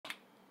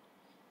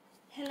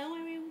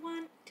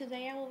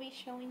today I will be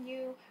showing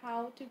you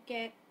how to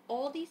get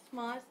all these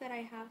mods that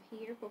I have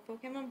here for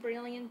Pokemon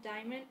Brilliant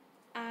Diamond.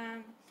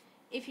 Um,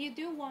 if you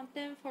do want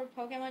them for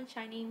Pokemon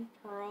Shining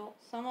Pearl,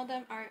 some of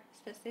them are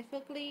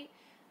specifically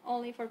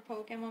only for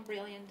Pokemon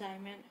Brilliant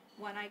Diamond.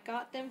 When I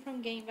got them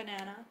from Game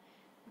Banana,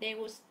 they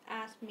would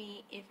ask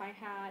me if I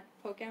had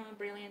Pokemon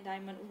Brilliant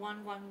Diamond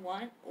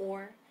 111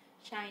 or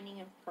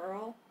Shining and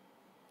Pearl,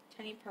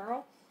 Shiny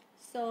Pearl.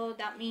 So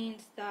that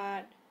means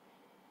that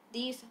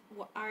these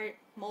are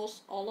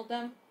most all of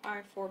them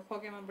are for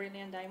Pokemon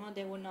Brilliant Diamond.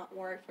 They would not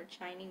work for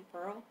Shining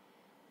Pearl.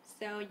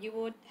 So you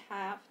would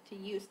have to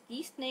use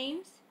these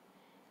names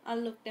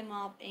and look them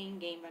up in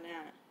Game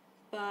Banana.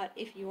 But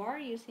if you are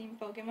using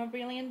Pokemon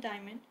Brilliant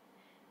Diamond,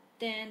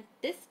 then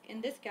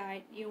in this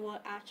guide you will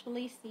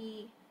actually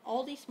see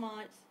all these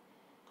mods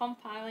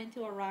compiled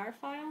into a RAR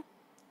file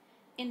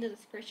in the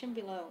description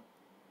below.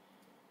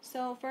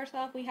 So first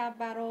off, we have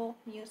Battle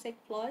Music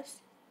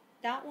Plus.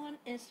 That one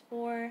is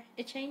for,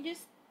 it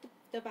changes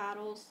the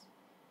battles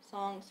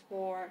songs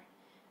for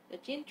the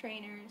gym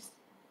trainers,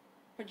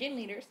 for gym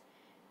leaders,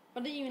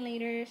 for the gym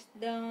leaders,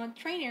 the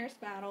trainers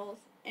battles,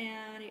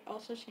 and it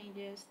also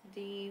changes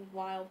the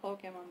wild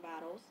Pokemon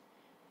battles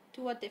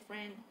to a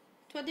different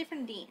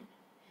theme.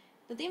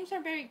 The themes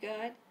are very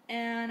good,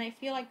 and I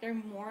feel like they're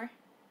more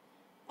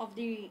of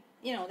the,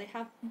 they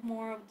have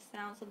more of the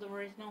sounds of the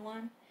original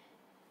one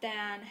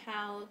than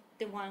how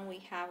the one we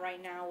have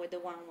right now with the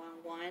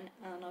 111.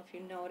 I don't know if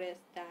you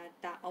noticed that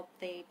that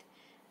update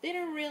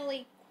didn't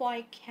really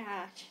quite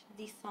catch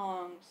the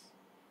songs,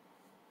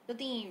 the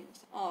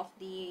themes of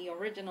the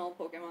original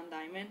Pokemon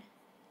Diamond.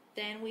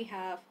 Then we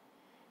have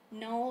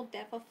no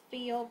depth of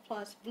field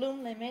plus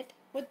bloom limit.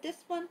 With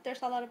this one,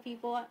 there's a lot of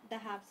people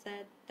that have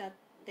said that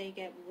they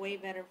get way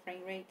better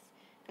frame rates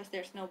because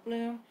there's no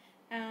bloom.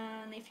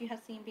 And if you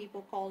have seen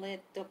people call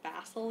it the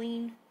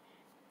Vaseline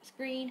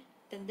screen,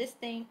 then this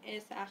thing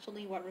is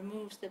actually what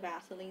removes the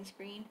Vaseline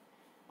screen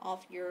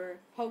of your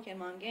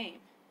Pokemon game.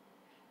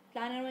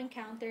 Platinum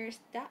encounters,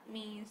 that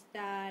means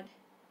that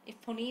if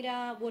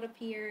Ponyta would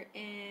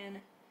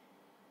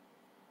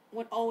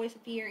always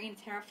appear in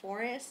Terra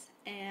Forest,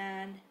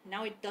 and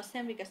now it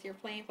doesn't because you're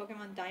playing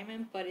Pokemon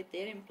Diamond, but it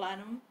did in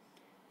Platinum,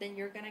 then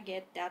you're gonna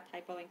get that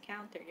type of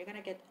encounter. You're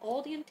gonna get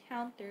all the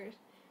encounters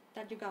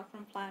that you got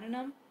from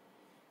Platinum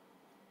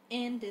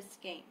in this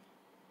game.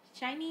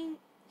 Shiny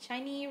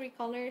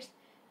recolors,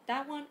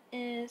 that one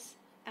is,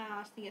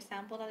 as the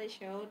example that I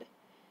showed,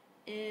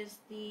 is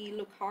the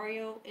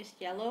Lucario is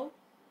yellow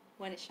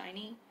when it's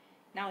shiny.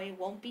 Now it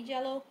won't be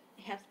yellow.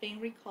 It has been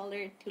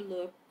recolored to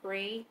look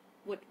gray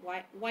with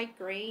white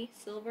gray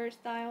silver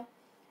style,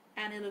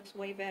 and it looks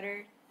way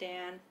better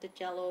than the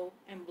yellow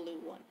and blue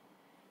one.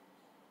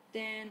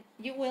 Then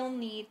you will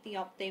need the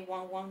update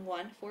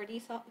 111 for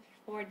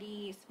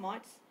these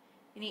mods.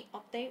 You need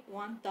update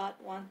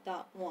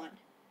 1.1.1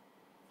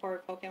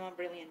 for Pokemon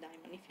Brilliant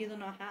Diamond. If you do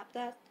not have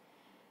that,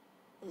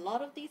 a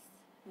lot of these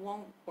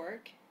won't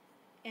work.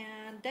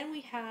 And then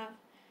we have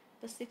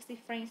the 60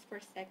 frames per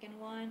second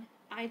one.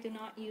 I do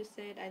not use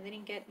it. I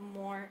didn't get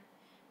more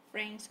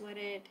frames with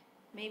it.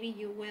 Maybe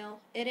you will.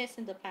 It is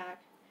in the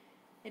pack.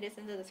 It is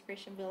in the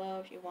description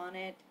below if you want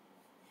it.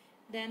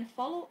 Then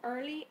follow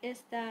early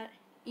is that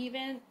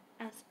even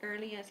as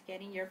early as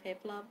getting your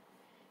Piplup,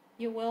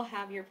 you will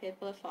have your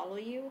Piplup follow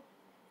you.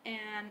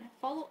 And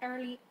follow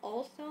early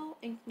also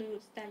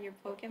includes that your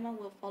Pokemon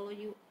will follow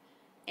you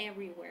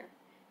everywhere.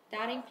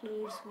 That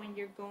includes when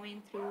you're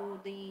going through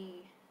the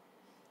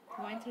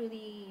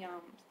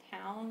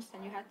towns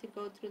and you have to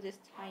go through this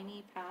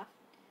tiny path,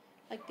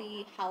 like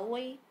the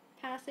hallway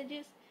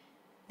passages.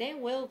 They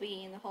will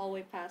be in the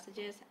hallway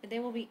passages. They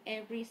will be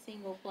every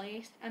single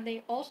place, and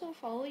they also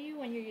follow you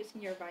when you're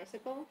using your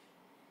bicycle.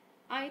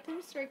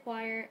 Items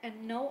required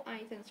and no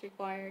items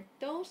required.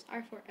 Those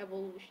are for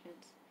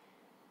evolutions.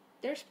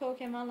 There's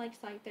Pokemon like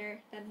Scyther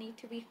that need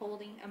to be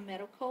holding a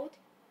metal coat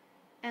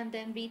and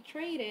then be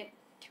traded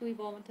to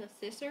evolve into a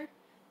scissor.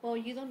 Well,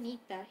 you don't need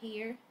that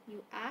here.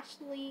 You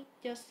actually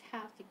just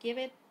have to give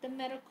it the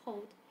metal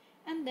coat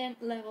and then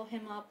level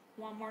him up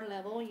one more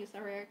level. Use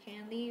a rare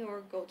candy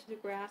or go to the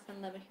grass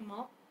and level him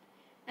up,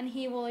 and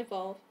he will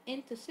evolve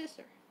into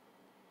scissor.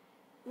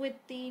 With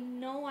the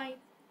no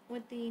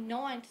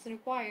items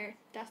required,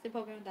 that's the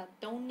Pokemon that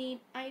don't need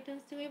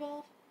items to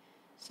evolve.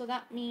 So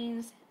that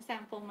means,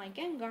 example, my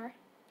Gengar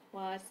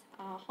was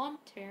a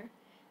hunter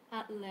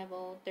at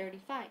level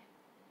 35.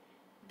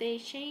 They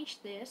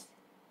changed this,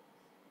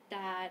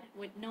 that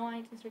with no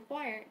items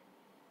required,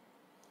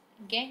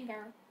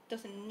 Hunter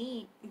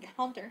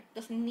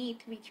doesn't need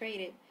to be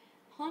traded.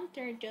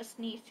 Hunter just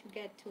needs to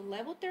get to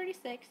level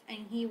 36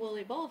 and he will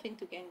evolve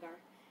into Gengar.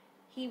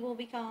 He will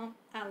become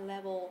a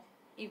level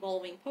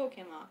evolving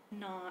Pokemon,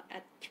 not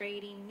a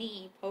trading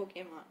me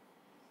Pokemon.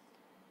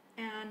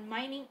 And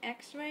mining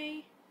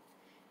X-ray,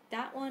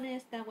 that one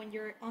is that when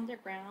you're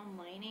underground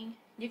mining,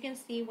 you can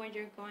see what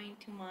you're going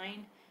to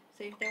mine.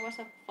 So if there was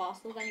a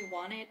fossil that you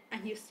wanted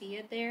and you see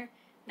it there,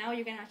 now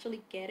you can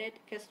actually get it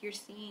because you're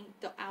seeing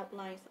the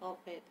outlines of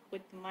it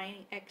with the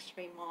mining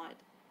X-ray mod.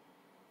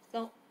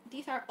 So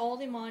these are all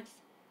the mods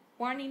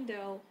Warning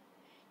though,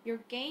 your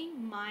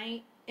game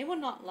it will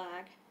not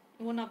lag,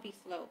 it will not be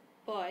slow,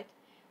 but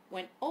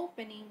when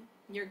opening,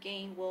 your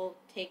game will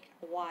take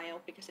a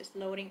while because it's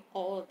loading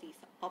all of these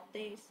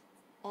updates,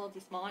 all of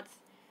these mods.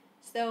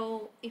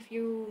 So if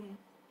you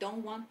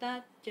don't want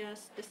that,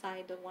 just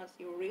decide the ones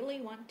you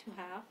really want to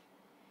have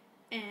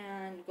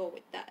and go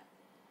with that.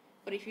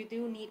 But if you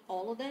do need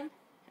all of them,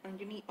 and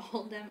you need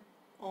all of them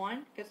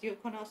on, because you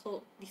can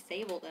also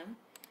disable them,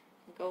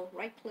 go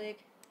right click,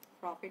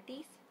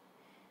 properties,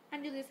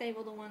 and you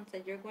disable the ones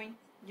that you're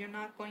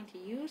not going to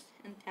use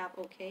and tap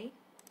OK.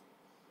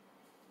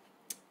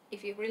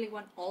 If you really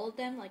want all of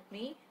them like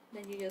me,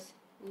 then you just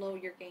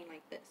load your game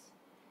like this.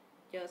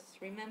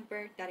 Just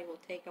remember that it will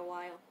take a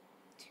while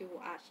to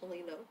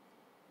actually load.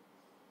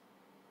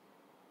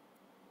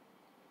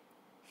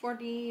 For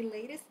the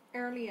latest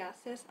early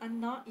access, I'm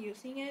not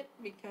using it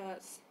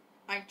because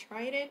I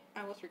tried it,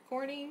 I was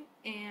recording,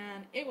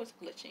 and it was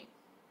glitching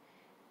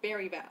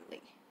very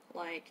badly.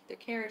 Like, the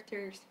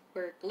characters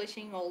were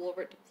glitching all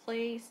over the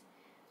place,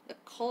 the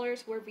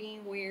colors were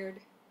being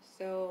weird,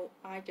 so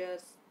I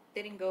just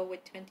didn't go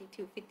with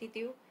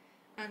 2252.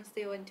 I'm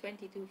still in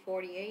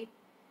 2248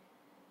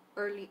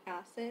 early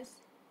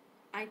access.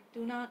 I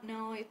do not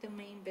know if the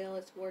main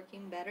build is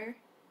working better,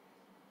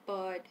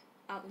 but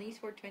at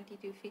least for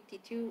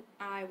 2252,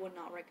 I would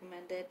not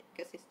recommend it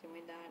because it's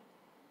doing that.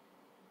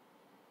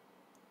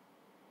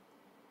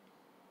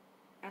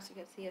 As you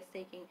can see, it's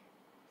taking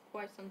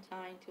quite some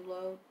time to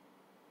load,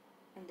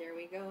 and there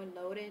we go, it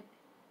loaded.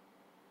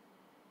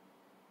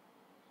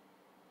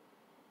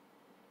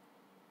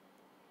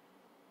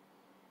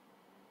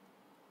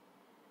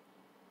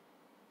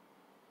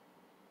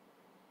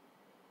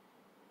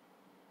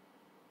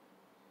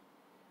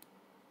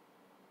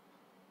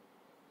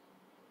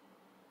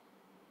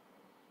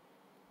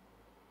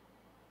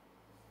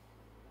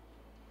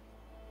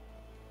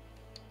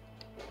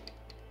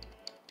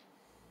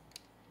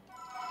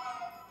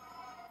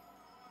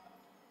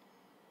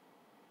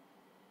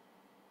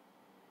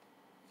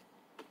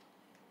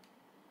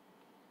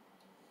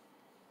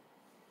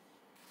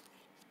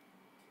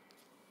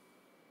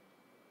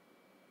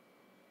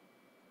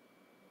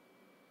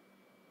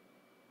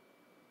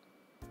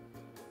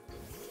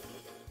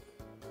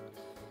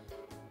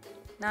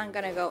 Now I'm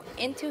gonna go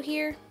into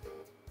here,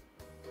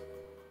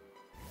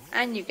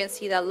 and you can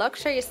see that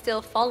Luxury is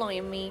still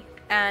following me,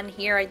 and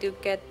here I do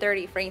get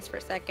 30 frames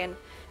per second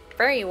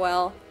very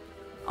well.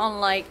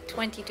 Unlike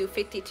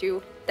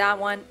 2252, that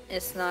one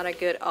is not a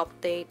good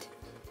update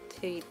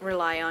to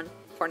rely on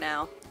for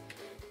now.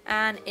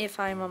 And if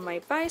I'm on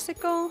my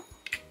bicycle,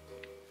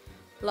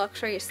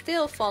 Luxury is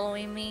still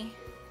following me.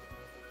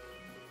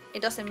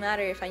 It doesn't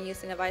matter if I'm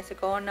using a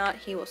bicycle or not,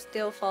 he will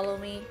still follow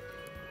me.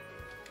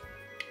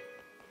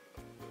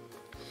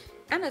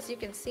 And as you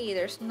can see,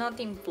 there's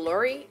nothing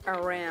blurry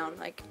around,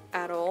 like,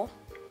 at all,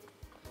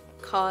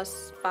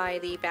 caused by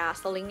the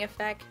Vaseline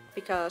effect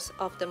because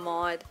of the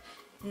mod.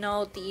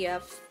 No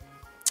depth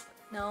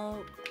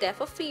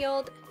of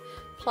field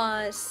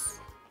plus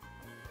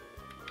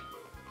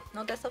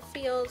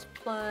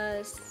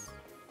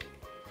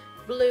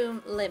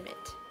bloom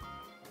limit.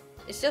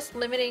 It's just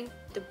limiting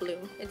the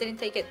bloom. It didn't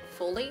take it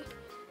fully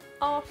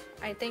off.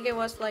 I think it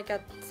was like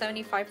at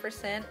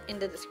 75% in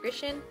the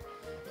description.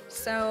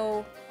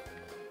 So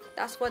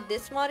that's what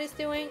this mod is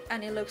doing,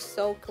 and it looks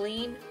so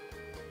clean.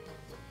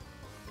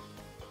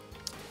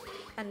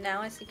 And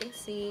now, as you can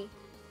see,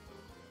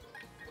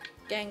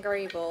 Gengar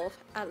evolved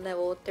at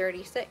level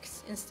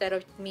 36 instead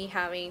of me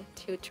having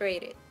to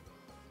trade it.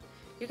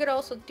 You could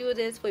also do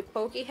this with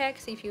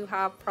Pokéhex if you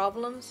have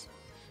problems.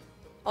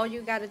 All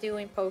you gotta do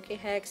in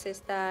Pokéhex is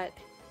that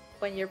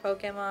when your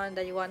Pokemon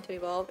that you want to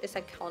evolve is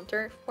a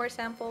counter, for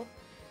example,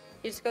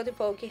 you just go to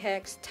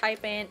Pokéhex,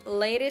 type in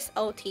latest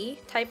OT,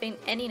 type in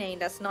any name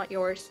that's not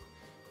yours,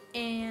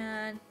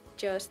 and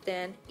just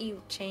then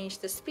you change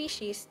the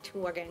species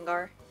to a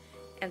Gengar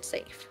and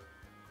save.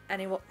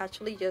 And it will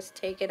actually just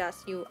take it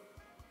as you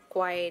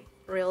quite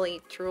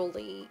really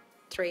truly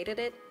traded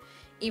it,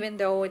 even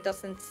though it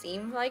doesn't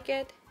seem like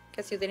it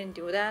because you didn't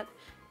do that.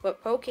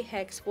 But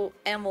Pokéhex will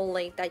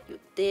emulate that you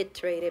did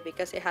trade it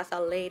because it has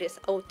a latest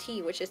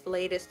OT, which is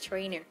latest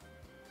trainer.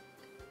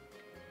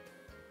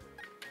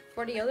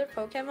 For the other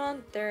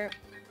Pokemon,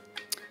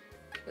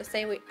 let's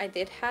say I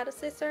did have a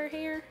scissor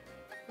here,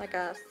 like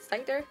a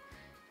Scyther,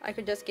 I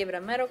could just give it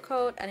a metal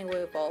coat and it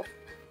will evolve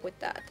with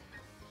that.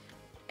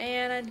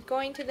 And I'm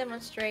going to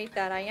demonstrate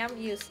that I am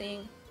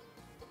using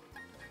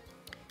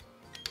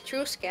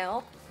True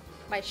Scale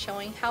by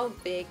showing how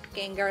big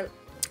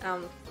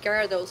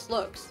Gyarados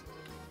looks.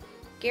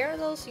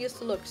 Gyarados used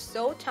to look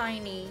so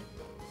tiny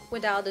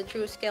without the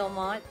True Scale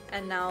mod,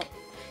 and now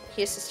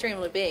he's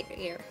extremely big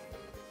here.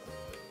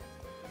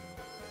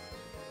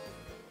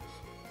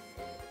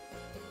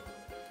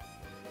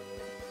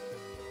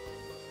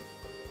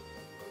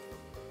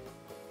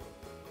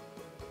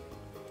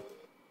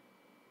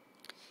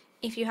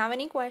 If you have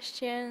any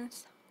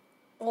questions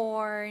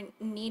or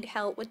need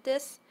help with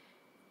this,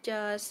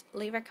 just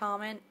leave a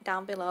comment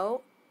down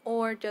below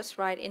or just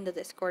write in the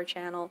Discord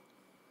channel.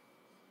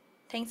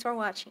 Thanks for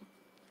watching.